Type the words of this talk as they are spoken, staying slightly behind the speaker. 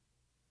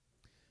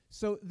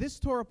So this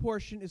Torah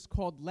portion is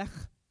called Lech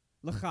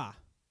Lecha,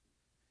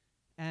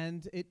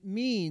 and it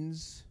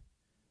means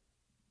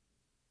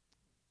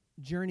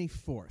journey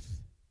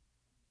forth.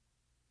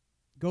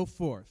 Go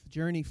forth,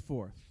 journey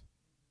forth.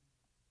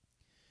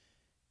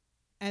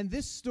 And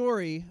this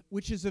story,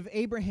 which is of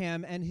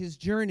Abraham and his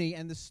journey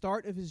and the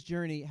start of his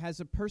journey, has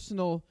a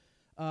personal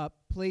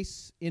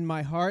place in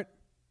my heart.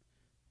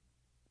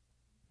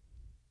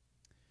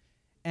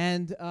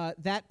 And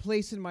that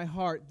place in my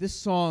heart, this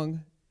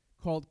song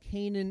called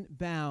Canaan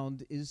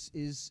Bound,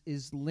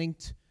 is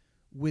linked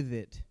with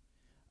it.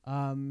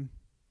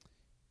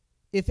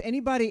 If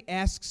anybody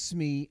asks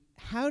me,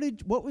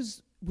 what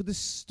was the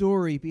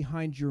story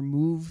behind your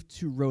move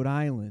to Rhode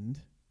Island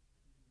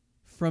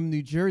from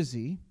New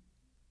Jersey?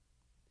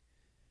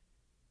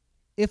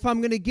 If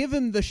I'm going to give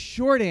him the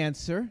short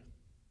answer,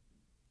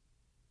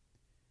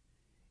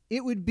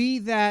 it would be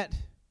that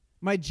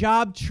my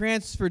job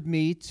transferred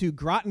me to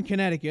Groton,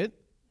 Connecticut.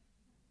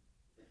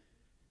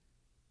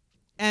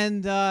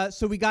 And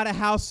so we got a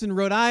house in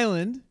Rhode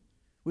Island,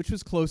 which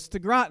was close to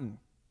Groton.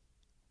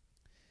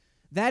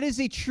 That is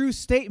a true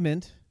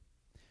statement,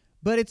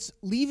 but it's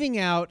leaving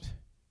out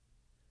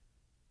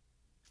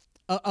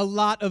a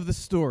lot of the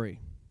story.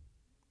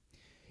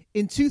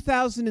 In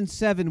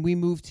 2007, we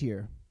moved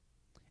here.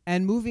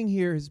 And moving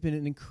here has been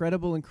an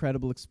incredible,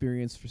 incredible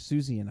experience for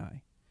Susie and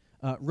I.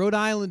 Rhode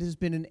Island has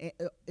been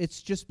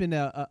it's just been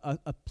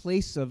a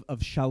place of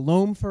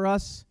shalom for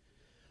us,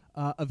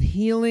 of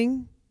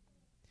healing.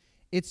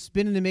 It's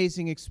been an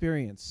amazing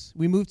experience.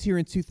 We moved here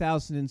in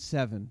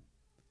 2007,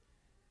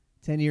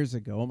 10 years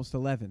ago, almost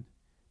 11,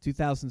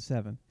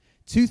 2007.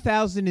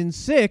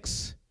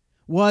 2006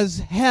 was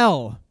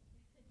hell.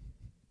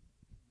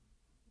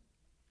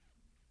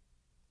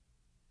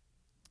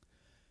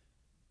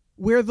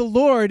 Where the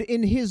Lord,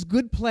 in his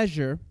good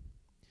pleasure,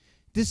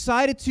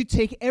 decided to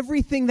take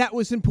everything that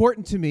was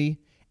important to me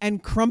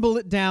and crumble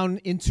it down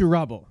into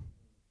rubble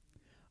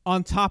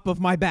on top of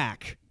my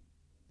back.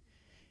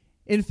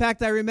 In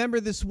fact, I remember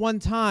this one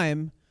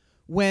time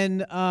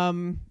when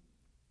I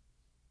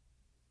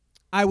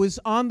was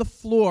on the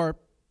floor,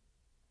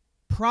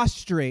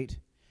 prostrate,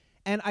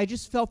 and I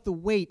just felt the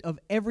weight of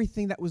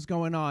everything that was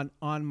going on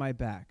my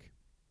back.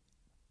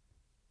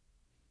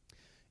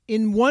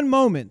 In one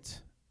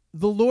moment,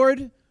 the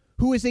Lord,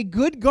 who is a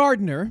good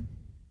gardener,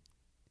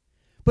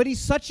 but he's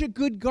such a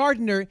good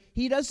gardener,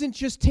 he doesn't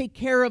just take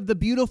care of the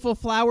beautiful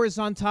flowers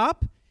on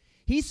top.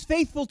 He's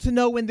faithful to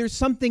know when there's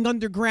something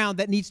underground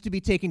that needs to be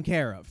taken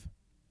care of.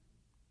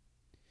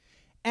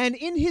 And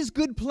in his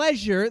good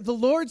pleasure, the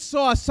Lord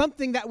saw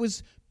something that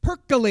was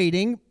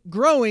percolating,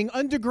 growing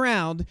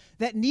underground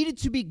that needed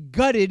to be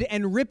gutted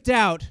and ripped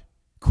out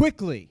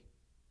quickly.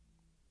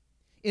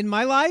 In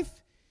my life,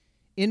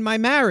 in my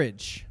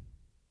marriage.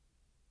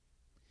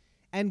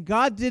 And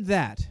God did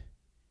that.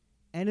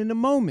 And in a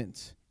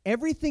moment,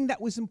 everything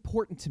that was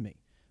important to me,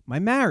 my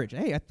marriage,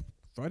 I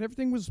thought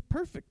everything was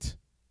perfect.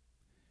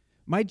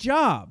 My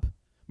job,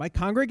 my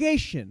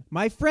congregation,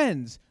 my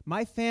friends,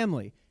 my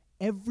family,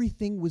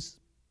 everything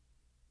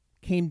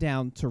came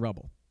down to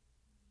rubble.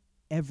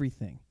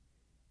 Everything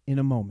in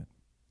a moment.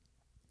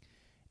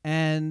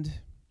 And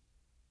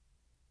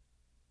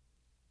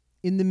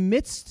in the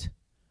midst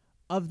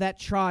of that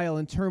trial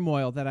and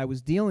turmoil that I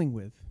was dealing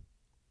with,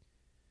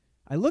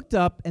 I looked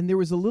up and there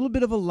was a little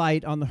bit of a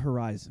light on the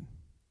horizon.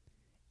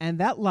 And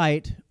that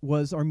light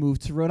was our move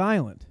to Rhode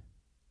Island.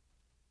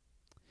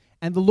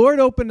 And the Lord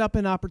opened up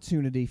an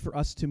opportunity for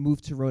us to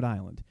move to Rhode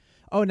Island.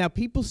 Oh, now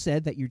people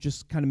said that you're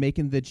just kind of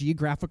making the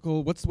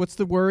geographical, what's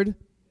the word?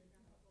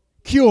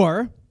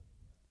 Cure.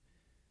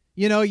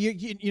 You know,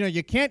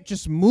 you can't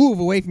just move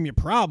away from your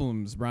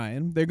problems,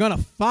 Brian. They're going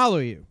to follow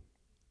you.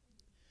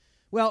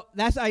 Well,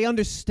 I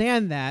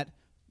understand that,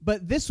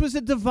 but this was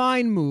a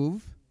divine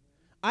move.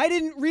 I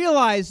didn't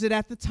realize it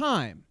at the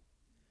time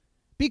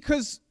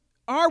because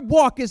our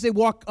walk is a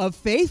walk of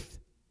faith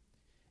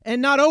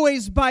and not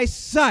always by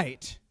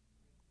sight.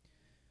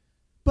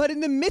 But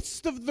in the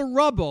midst of the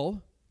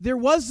rubble, there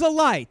was a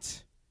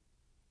light,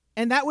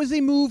 and that was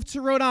a move to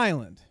Rhode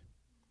Island.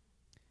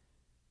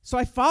 So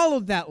I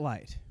followed that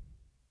light,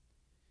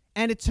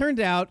 and it turned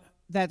out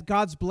that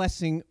God's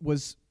blessing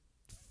was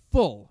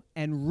full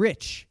and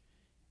rich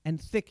and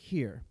thick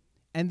here.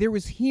 And there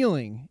was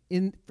healing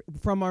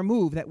from our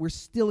move that we're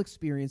still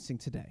experiencing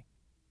today.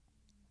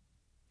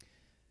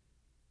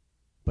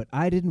 But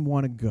I didn't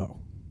want to go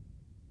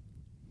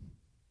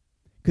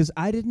because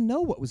I didn't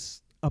know what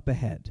was up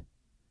ahead.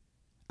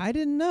 I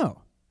didn't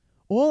know.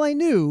 All I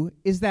knew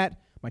is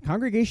that my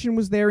congregation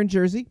was there in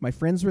Jersey. My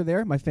friends were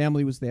there. My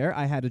family was there.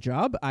 I had a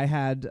job. I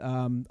had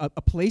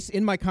a place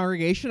in my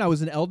congregation. I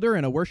was an elder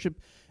and a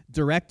worship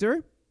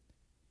director.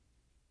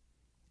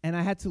 And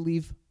I had to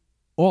leave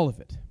all of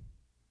it.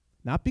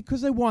 Not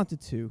because I wanted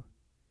to,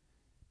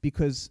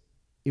 because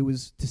it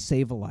was to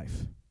save a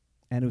life.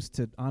 And it was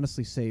to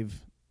honestly save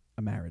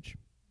a marriage.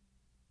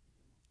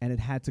 And it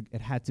had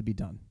to be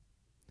done.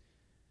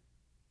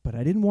 But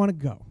I didn't want to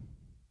go.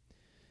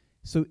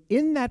 So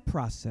in that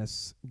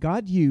process,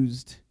 God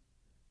used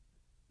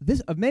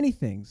of many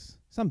things,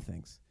 some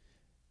things.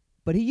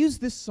 But he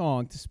used this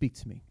song to speak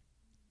to me.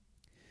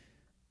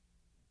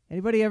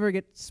 Anybody ever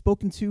get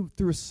spoken to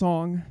through a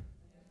song?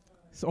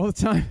 So all the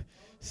time.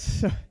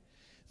 So,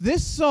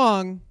 this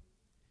song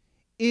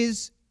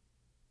is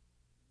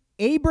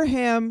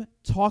Abraham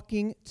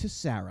talking to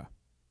Sarah.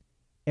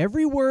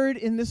 Every word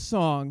in this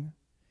song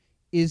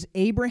is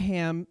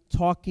Abraham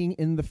talking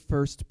in the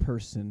first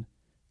person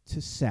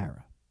to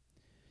Sarah,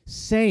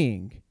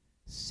 saying,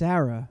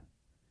 Sarah,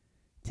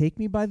 take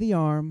me by the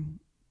arm.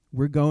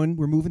 We're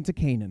moving to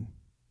Canaan.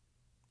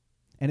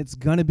 And it's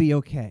going to be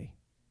okay.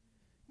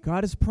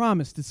 God has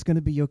promised it's going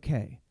to be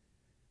okay.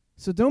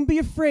 So don't be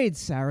afraid,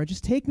 Sarah.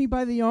 Just take me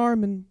by the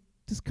arm and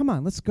just come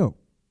on, let's go.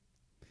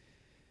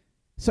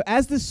 So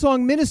as this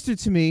song ministered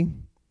to me,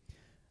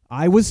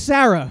 I was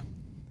Sarah.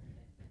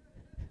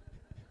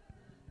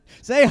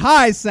 Say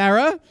hi,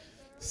 Sarah.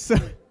 So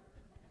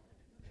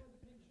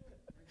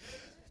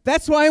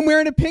that's why I'm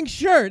wearing a pink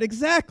shirt,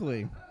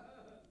 exactly.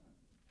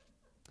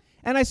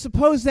 And I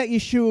suppose that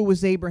Yeshua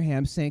was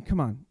Abraham saying,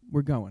 come on,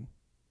 we're going.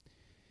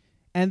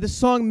 And the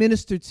song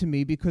ministered to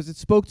me because it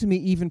spoke to me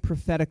even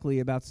prophetically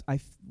about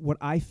what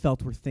I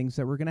felt were things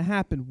that were going to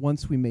happen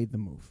once we made the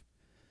move.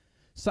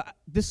 So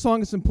this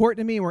song is important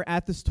to me. We're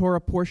at this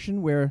Torah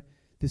portion where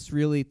this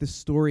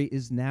story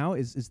is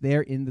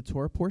there in the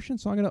Torah portion.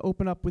 So I'm going to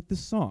open up with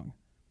this song.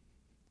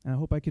 And I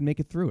hope I can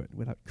make it through it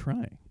without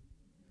crying.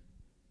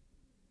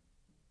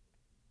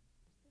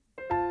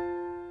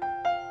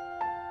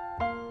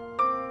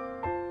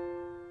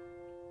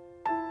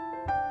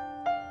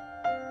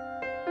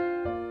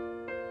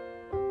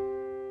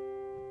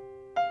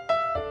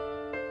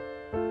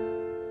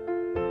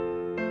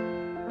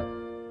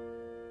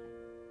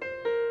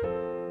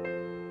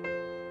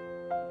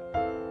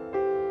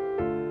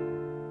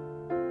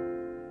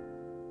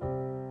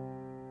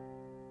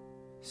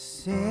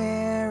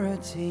 Sarah,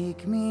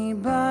 take me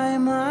by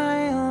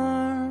my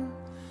arm.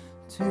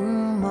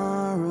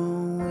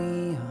 Tomorrow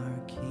we are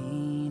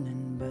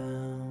Canaan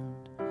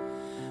bound,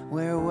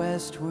 where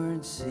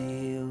westward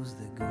sails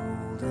the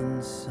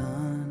golden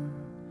sun,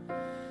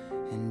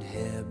 and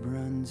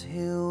Hebron's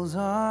hills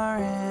are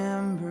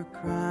amber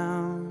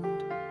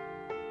crowned.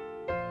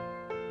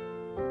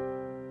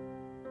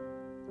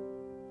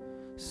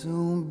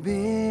 So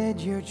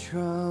bid your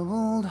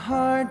troubled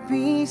heart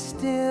be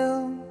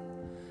still.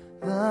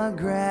 The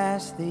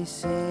grass, they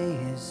say,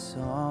 is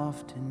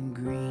soft and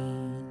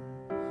green.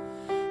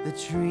 The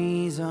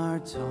trees are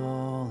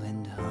tall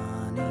and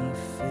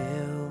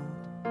honey-filled.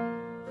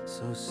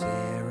 So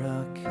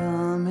Sarah,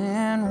 come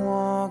and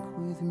walk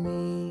with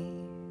me.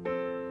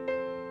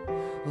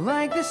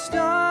 Like the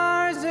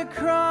stars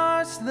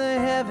across the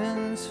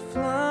heavens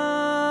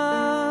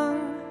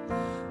flung,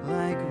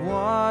 like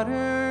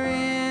water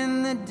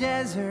in the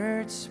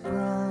desert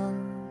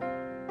sprung,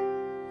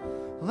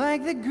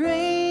 like the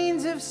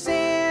grains of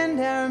sand,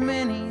 our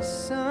many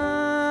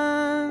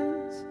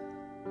sons.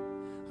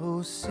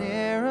 O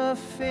Sarah,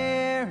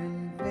 fair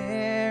and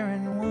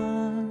barren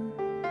one,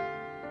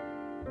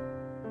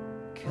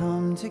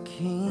 come to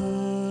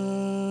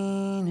Canaan,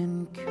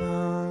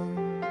 come.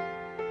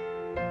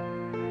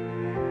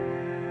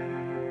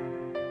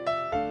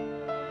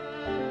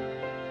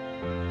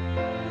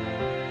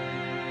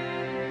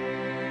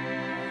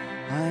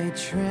 I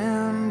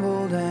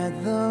trembled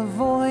at the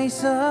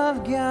voice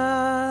of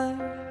God,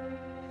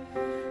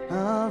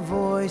 a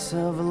voice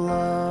of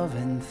love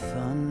and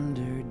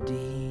thunder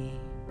deep.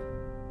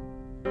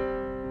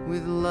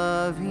 With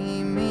love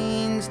he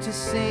means to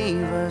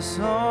save us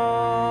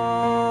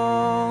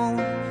all,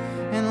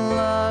 and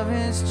love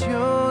has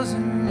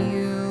chosen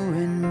you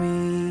and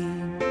me.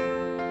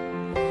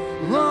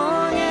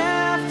 Long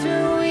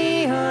after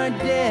we are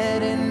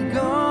dead and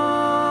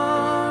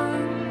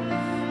gone,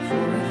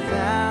 for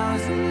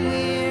 1,000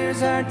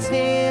 years our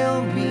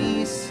tale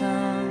be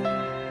sung,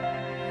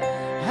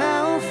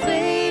 how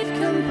fate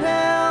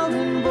compelled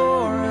and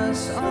bore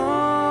us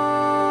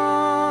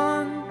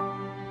on,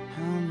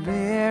 how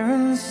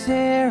barren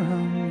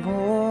Sarah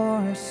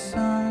bore a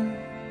son.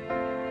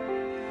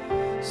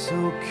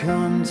 So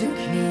come to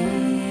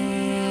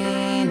Canaan,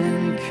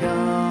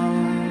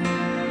 come,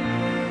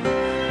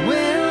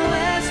 where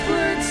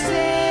westward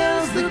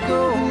sails the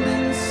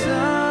golden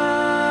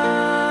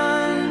sun,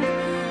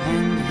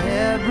 and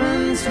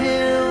Hebron's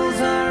hills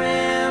are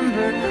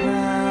amber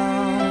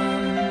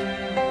crowned.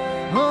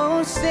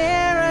 Oh,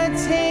 Sarah,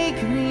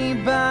 take me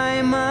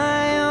by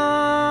my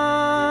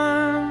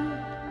arm.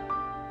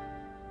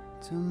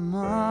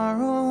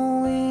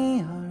 Tomorrow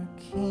we are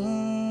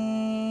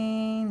Canaan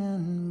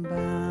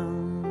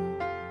bound.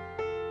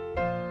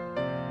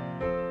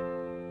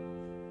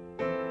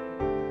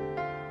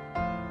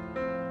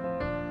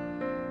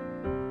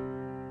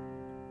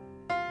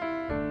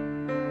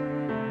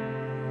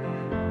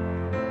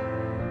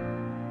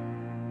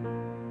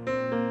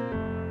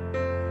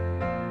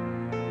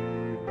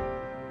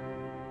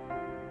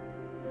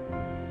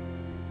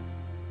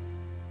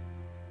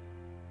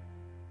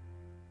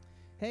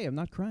 Hey, I'm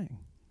not crying.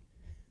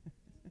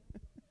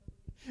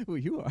 Well,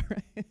 you are.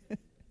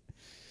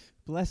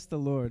 Bless the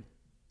Lord.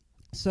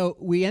 So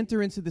we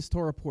enter into this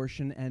Torah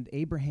portion, and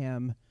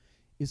Abraham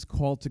is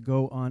called to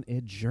go on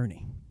a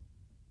journey.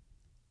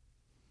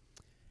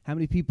 How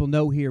many people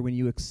know here when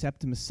you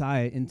accept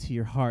Messiah into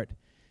your heart,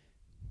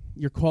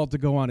 you're called to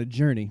go on a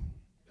journey?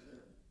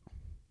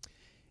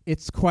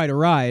 It's quite a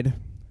ride.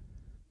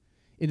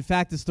 In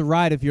fact, it's the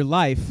ride of your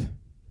life.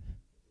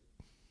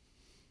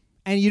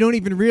 And you don't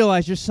even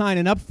realize you're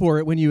signing up for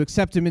it when you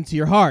accept him into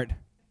your heart.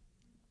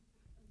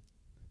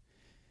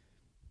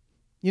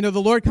 You know,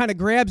 the Lord kind of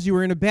grabs you.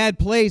 We're in a bad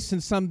place,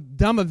 and some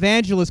dumb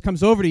evangelist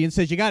comes over to you and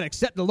says, you got to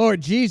accept the Lord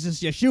Jesus,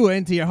 Yeshua,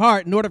 into your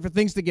heart in order for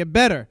things to get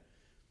better.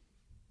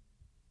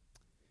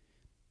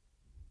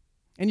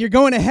 And you're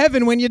going to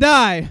heaven when you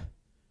die.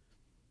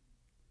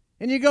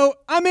 And you go,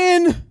 I'm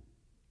in.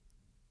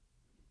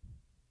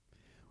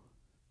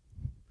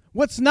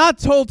 What's not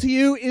told to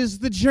you is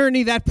the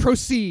journey that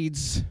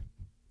proceeds.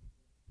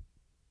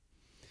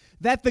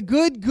 That the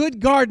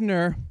good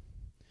gardener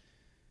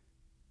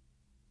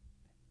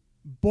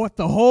bought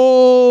the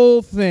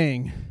whole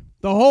thing,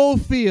 the whole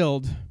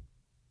field.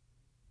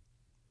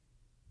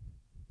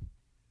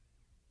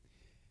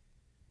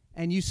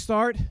 And you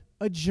start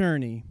a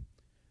journey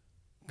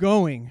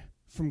going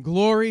from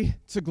glory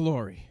to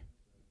glory.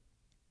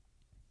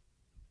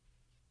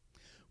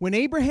 When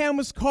Abraham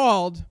was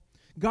called,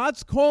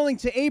 God's calling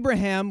to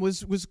Abraham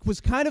was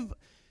kind of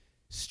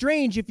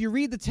strange if you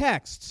read the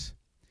texts.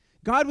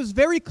 God was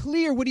very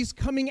clear what he's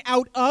coming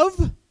out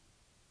of,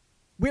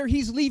 where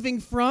he's leaving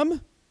from,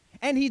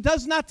 and he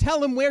does not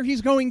tell him where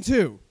he's going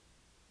to.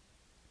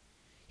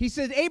 He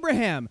said,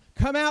 Abraham,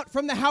 come out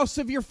from the house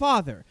of your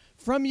father,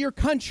 from your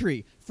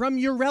country, from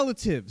your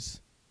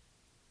relatives,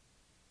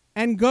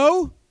 and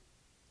go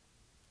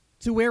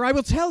to where I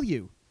will tell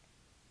you.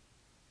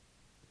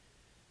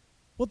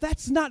 Well,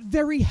 that's not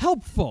very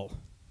helpful.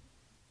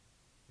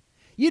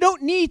 You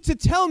don't need to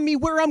tell me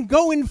where I'm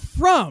going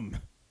from.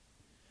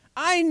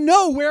 I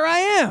know where I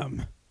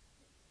am.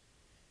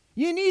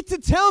 You need to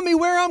tell me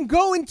where I'm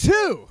going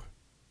to.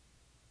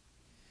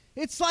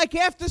 It's like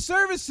after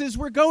services,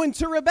 we're going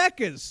to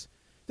Rebecca's,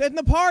 then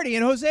the party,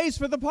 and Jose's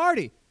for the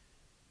party.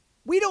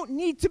 We don't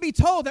need to be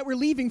told that we're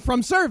leaving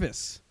from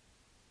service.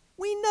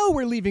 We know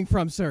we're leaving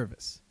from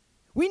service.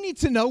 We need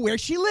to know where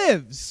she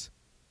lives.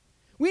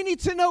 We need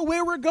to know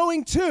where we're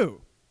going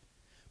to.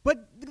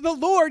 But the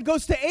Lord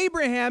goes to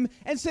Abraham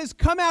and says,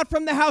 come out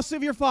from the house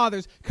of your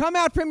fathers. Come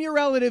out from your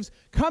relatives.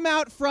 Come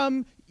out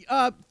from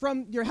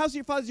your house of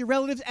your fathers, your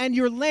relatives, and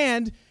your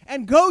land,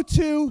 and go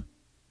to...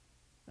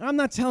 I'm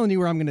not telling you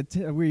where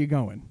where you're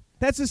going.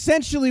 That's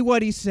essentially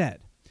what he said.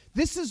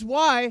 This is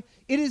why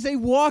it is a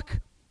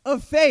walk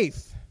of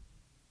faith.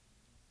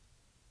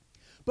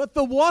 But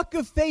the walk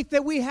of faith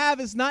that we have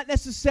is not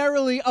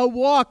necessarily a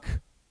walk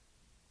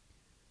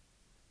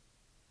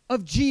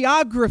of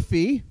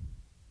geography.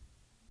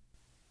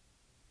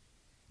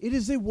 It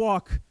is a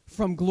walk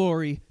from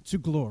glory to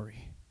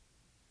glory.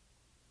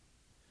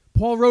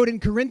 Paul wrote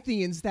in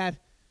Corinthians that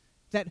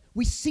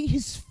we see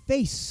his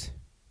face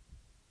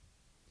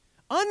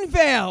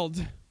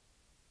unveiled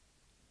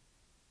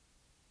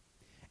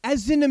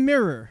as in a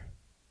mirror,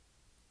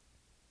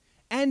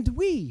 and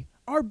we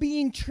are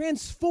being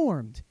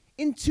transformed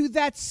into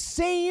that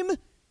same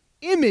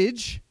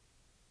image,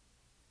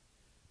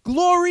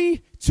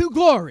 glory to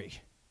glory.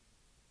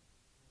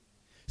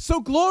 So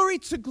glory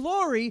to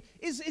glory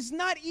is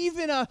not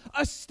even a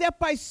step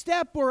by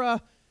step or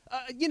a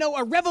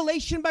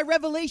revelation by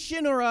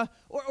revelation or a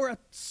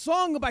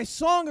song by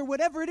song or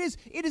whatever it is.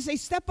 It is a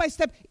step by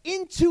step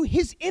into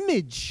his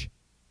image.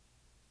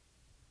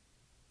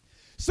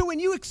 So when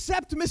you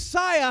accept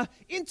Messiah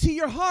into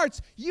your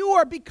hearts, you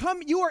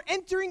are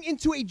entering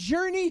into a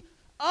journey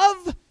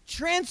of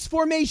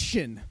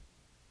transformation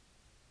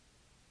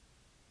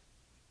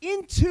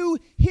into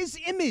his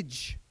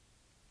image.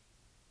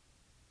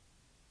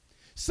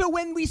 So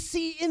when we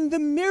see in the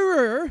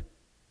mirror,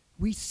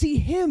 we see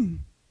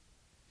him.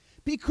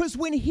 Because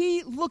when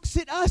he looks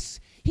at us,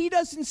 he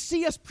doesn't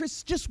see us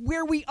just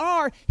where we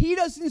are. He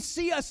doesn't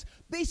see us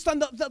based on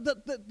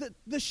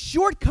the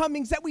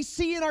shortcomings that we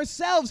see in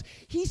ourselves.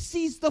 He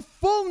sees the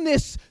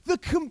fullness, the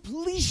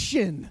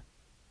completion.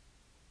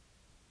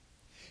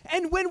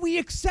 And when we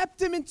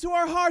accept him into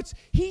our hearts,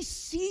 he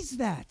sees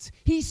that.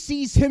 He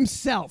sees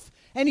himself.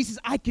 And he says,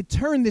 I could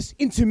turn this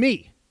into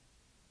me.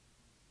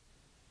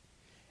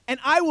 And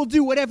I will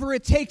do whatever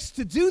it takes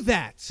to do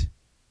that.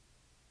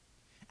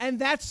 And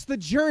that's the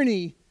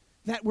journey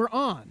that we're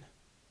on.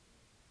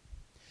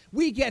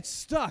 We get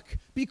stuck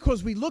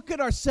because we look at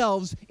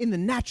ourselves in the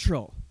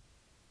natural.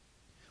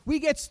 We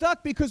get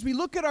stuck because we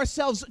look at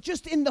ourselves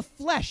just in the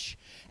flesh.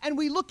 And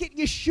we look at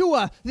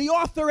Yeshua, the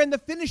author and the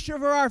finisher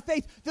of our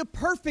faith, the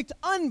perfect,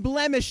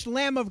 unblemished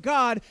Lamb of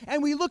God.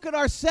 And we look at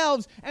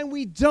ourselves and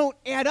we don't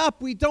add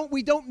up. We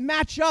don't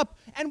match up.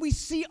 And we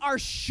see our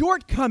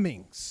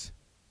shortcomings.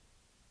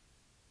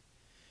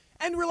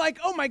 And we're like,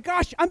 oh my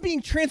gosh, I'm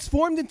being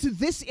transformed into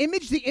this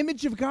image, the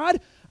image of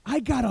God. I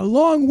got a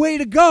long way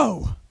to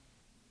go.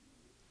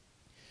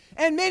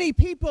 And many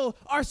people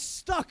are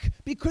stuck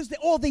because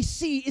all they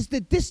see is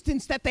the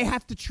distance that they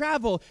have to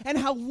travel and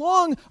how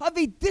long of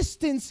a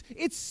distance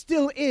it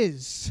still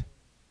is.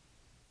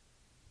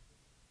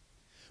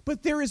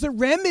 But there is a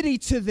remedy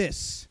to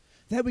this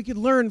that we could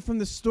learn from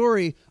the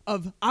story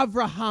of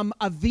Avraham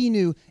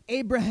Avinu,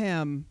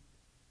 Abraham,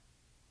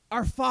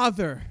 our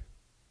father.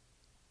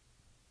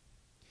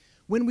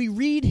 When we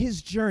read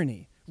his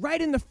journey,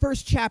 right in the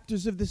first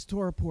chapters of this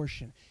Torah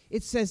portion,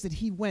 it says that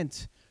he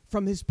went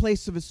from his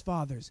place of his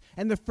fathers.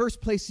 And the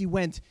first place he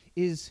went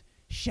is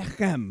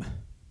Shechem.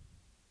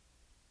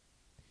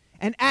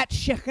 And at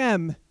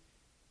Shechem,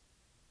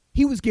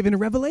 he was given a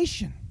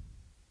revelation.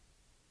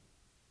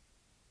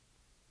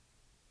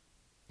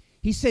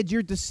 He said,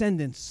 your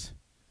descendants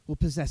will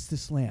possess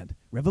this land.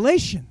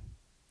 Revelation.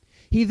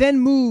 He then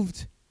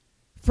moved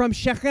from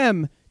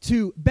Shechem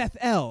to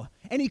Bethel,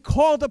 and he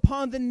called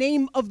upon the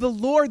name of the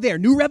Lord there.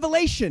 New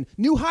revelation,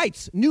 new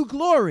heights, new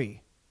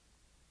glory.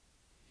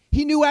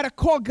 He knew how to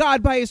call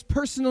God by his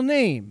personal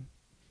name,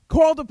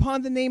 called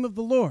upon the name of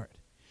the Lord.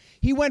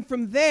 He went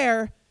from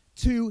there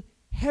to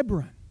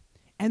Hebron,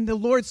 and the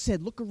Lord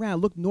said, look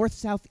around, look north,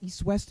 south,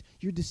 east, west.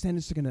 Your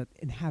descendants are going to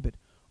inhabit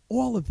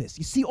all of this.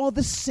 You see all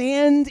the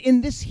sand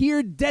in this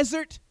here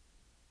desert?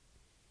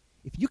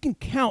 If you can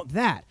count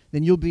that,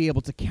 then you'll be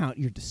able to count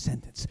your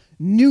descendants.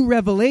 New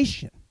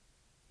revelation.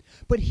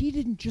 But he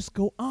didn't just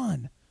go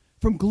on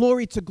from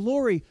glory to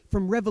glory,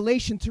 from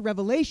revelation to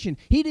revelation.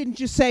 He didn't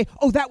just say,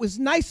 oh, that was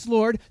nice,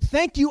 Lord.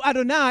 Thank you,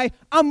 Adonai.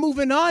 I'm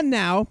moving on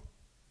now.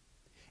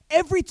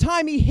 Every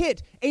time he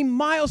hit a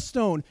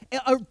milestone,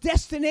 a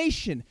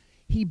destination,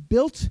 he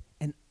built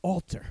an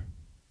altar.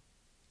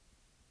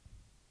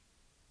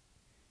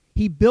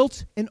 He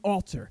built an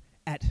altar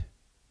at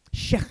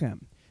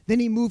Shechem. Then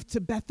he moved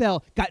to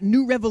Bethel, got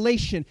new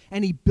revelation,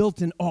 and he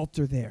built an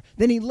altar there.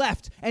 Then he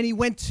left, and he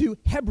went to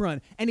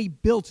Hebron, and he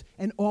built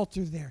an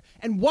altar there.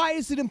 And why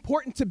is it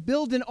important to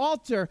build an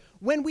altar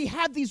when we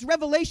have these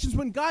revelations,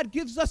 when God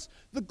gives us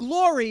the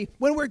glory,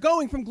 when we're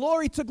going from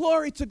glory to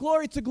glory to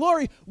glory to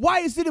glory? Why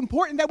is it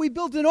important that we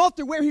build an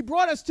altar where he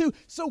brought us to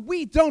so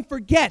we don't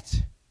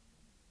forget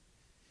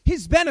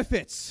his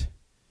benefits?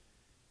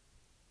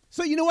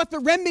 So you know what the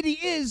remedy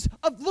is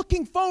of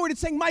looking forward and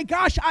saying, my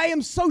gosh, I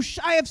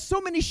have so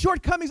many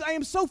shortcomings. I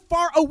am so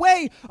far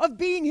away of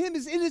being him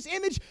in his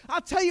image.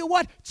 I'll tell you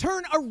what,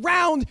 turn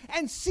around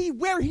and see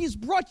where he's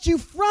brought you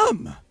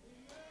from.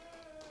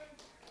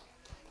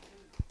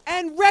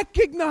 And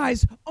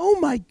recognize, oh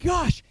my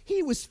gosh,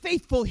 he was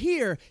faithful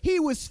here. He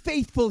was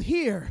faithful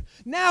here.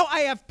 Now I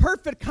have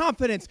perfect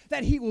confidence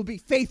that he will be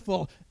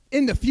faithful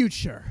in the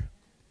future.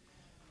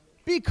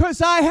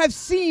 Because I have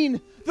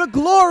seen the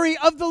glory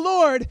of the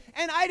Lord,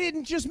 and I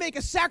didn't just make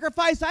a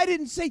sacrifice. I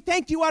didn't say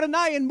thank you,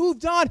 Adonai, and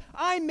moved on.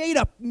 I made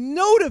a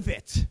note of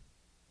it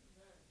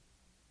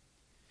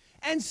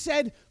and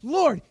said,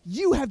 Lord,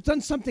 you have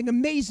done something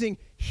amazing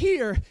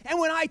here. And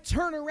when I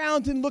turn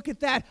around and look at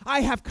that,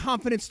 I have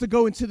confidence to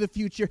go into the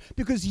future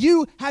because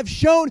you have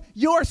shown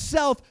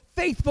yourself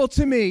faithful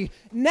to me.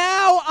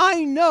 Now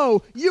I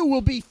know you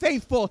will be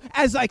faithful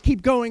as I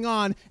keep going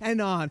on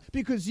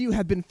because you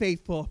have been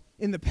faithful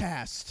in the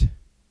past.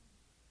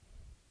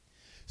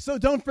 So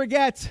don't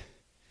forget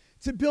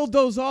to build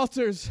those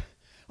altars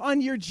on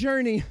your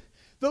journey.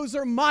 Those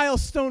are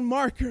milestone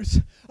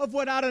markers of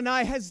what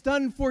Adonai has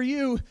done for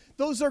you.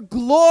 Those are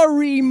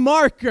glory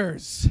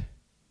markers.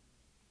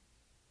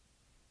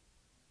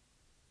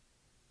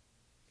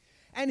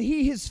 And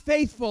he is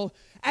faithful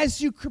as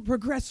you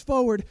progress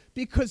forward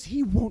because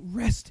he won't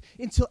rest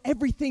until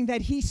everything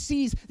that he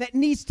sees that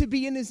needs to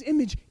be in his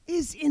image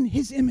is in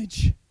his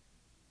image.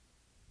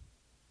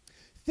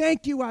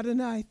 Thank you,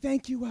 Adonai.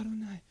 Thank you,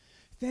 Adonai.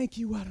 Thank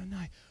you,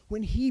 Adonai.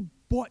 When he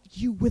bought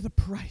you with a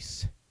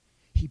price,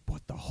 he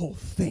bought the whole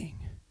thing.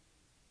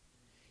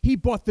 He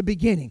bought the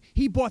beginning.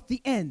 He bought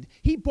the end.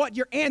 He bought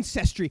your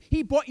ancestry.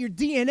 He bought your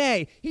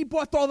DNA. He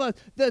bought all the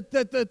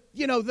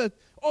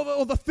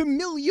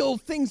familial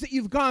things that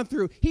you've gone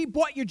through. He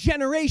bought your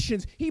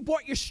generations. He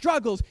bought your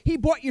struggles. He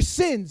bought your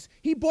sins.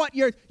 He bought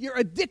your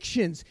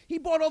addictions. He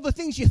bought all the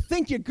things you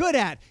think you're good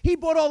at. He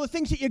bought all the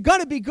things that you're going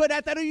to be good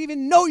at that I don't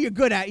even know you're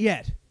good at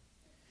yet.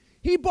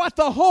 He bought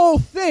the whole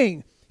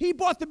thing. He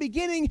bought the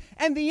beginning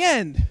and the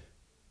end.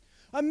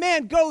 A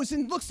man goes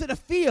and looks at a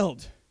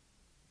field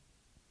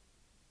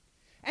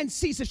and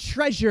sees a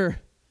treasure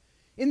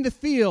in the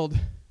field.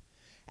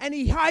 And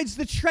he hides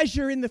the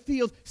treasure in the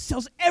field,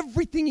 sells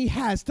everything he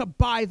has to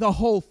buy the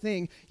whole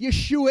thing.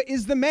 Yeshua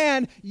is the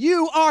man.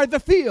 You are the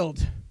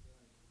field.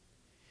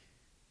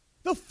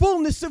 The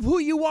fullness of who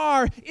you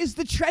are is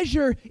the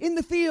treasure in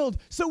the field.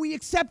 So we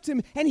accept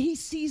him, and he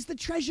sees the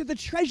treasure. The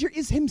treasure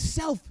is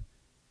himself.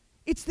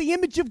 It's the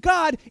image of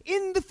God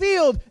in the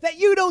field that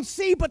you don't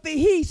see, but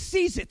he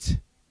sees it.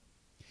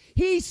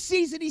 He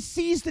sees it. He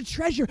sees the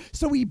treasure,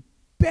 so he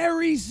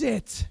buries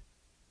it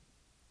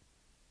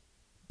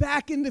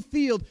back in the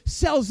field,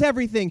 sells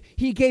everything.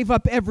 He gave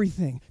up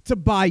everything to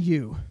buy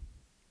you.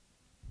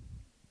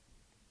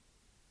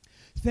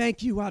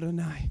 Thank you,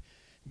 Adonai.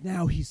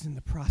 Now he's in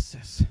the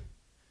process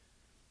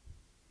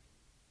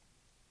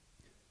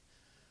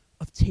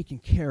of taking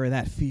care of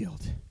that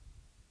field.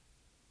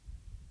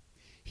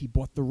 He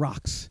bought the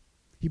rocks.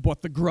 He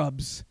bought the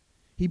grubs.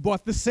 He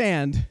bought the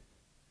sand.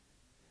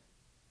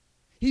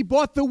 He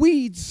bought the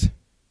weeds.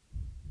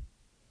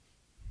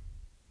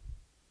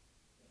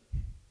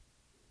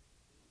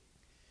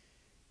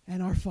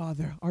 And our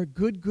Father, our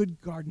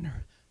good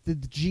gardener, the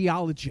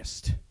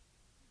geologist,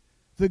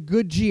 the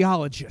good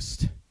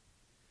geologist,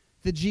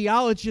 the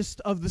geologist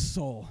of the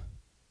soul,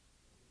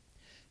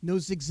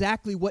 knows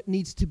exactly what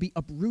needs to be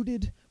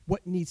uprooted,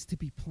 what needs to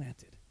be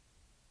planted.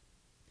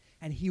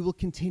 And he will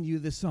continue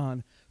this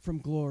on from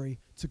glory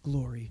to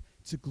glory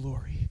to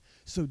glory.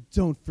 So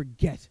don't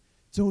forget,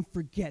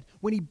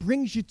 when he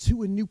brings you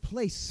to a new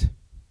place,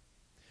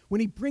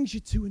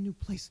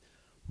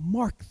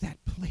 mark that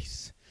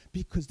place.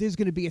 Because there's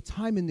going to be a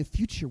time in the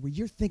future where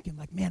you're thinking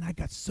like, man, I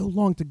got so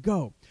long to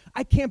go.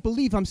 I can't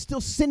believe I'm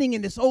still sinning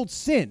in this old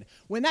sin.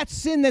 When that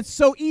sin that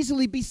so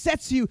easily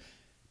besets you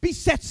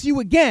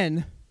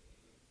again,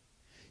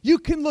 you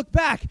can look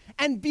back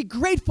and be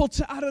grateful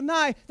to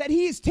Adonai that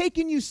he has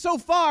taken you so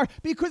far,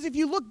 because if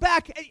you look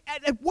back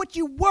at what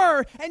you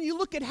were and you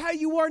look at how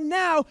you are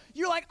now,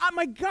 you're like, oh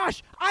my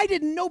gosh, I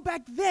didn't know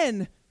back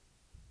then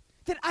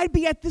that I'd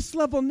be at this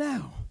level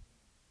now.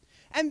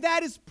 And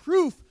that is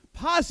proof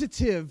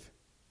positive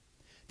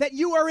that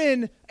you are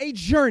in a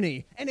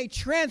journey and a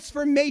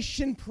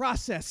transformation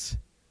process,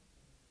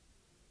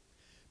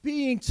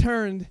 being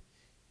turned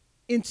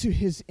into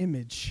his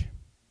image.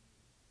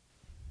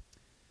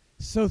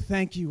 So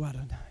thank you,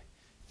 Adonai.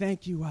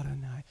 Thank you,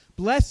 Adonai.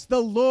 Bless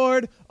the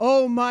Lord,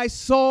 O my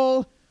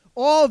soul,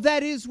 all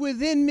that is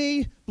within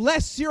me.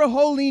 Bless your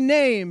holy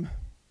name.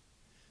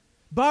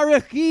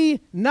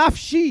 Baruchi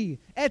nafshi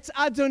et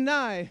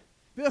Adonai.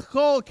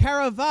 V'chol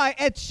karavai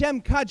et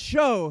shem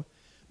kadsho.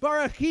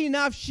 Baruchi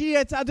nafshi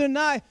et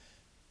Adonai.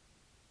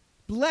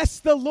 Bless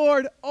the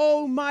Lord,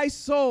 O my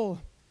soul.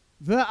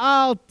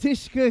 V'al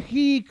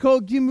tishkachi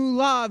kol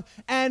gimulav.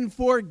 And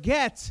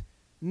forget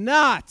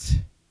not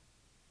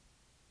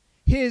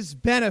his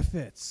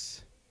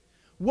benefits.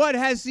 What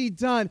has he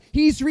done?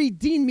 He's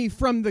redeemed me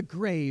from the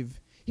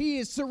grave. He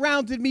has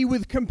surrounded me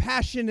with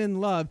compassion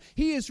and love.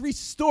 He has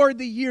restored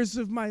the years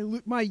of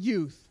my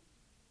youth.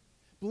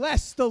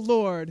 Bless the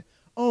Lord,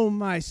 O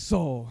my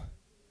soul,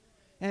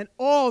 and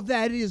all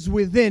that is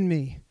within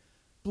me.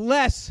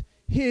 Bless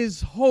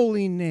his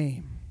holy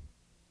name.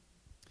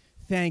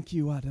 Thank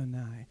you,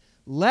 Adonai.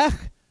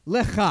 Lech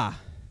lecha.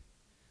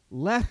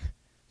 Lech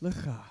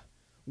lecha.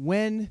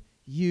 When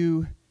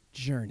you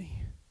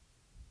journey,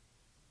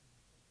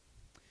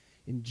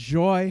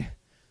 enjoy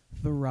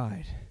the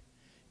ride,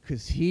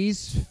 because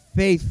he's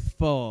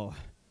faithful.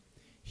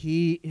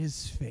 He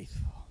is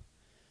faithful.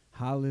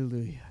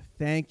 Hallelujah.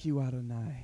 Thank you, Adonai.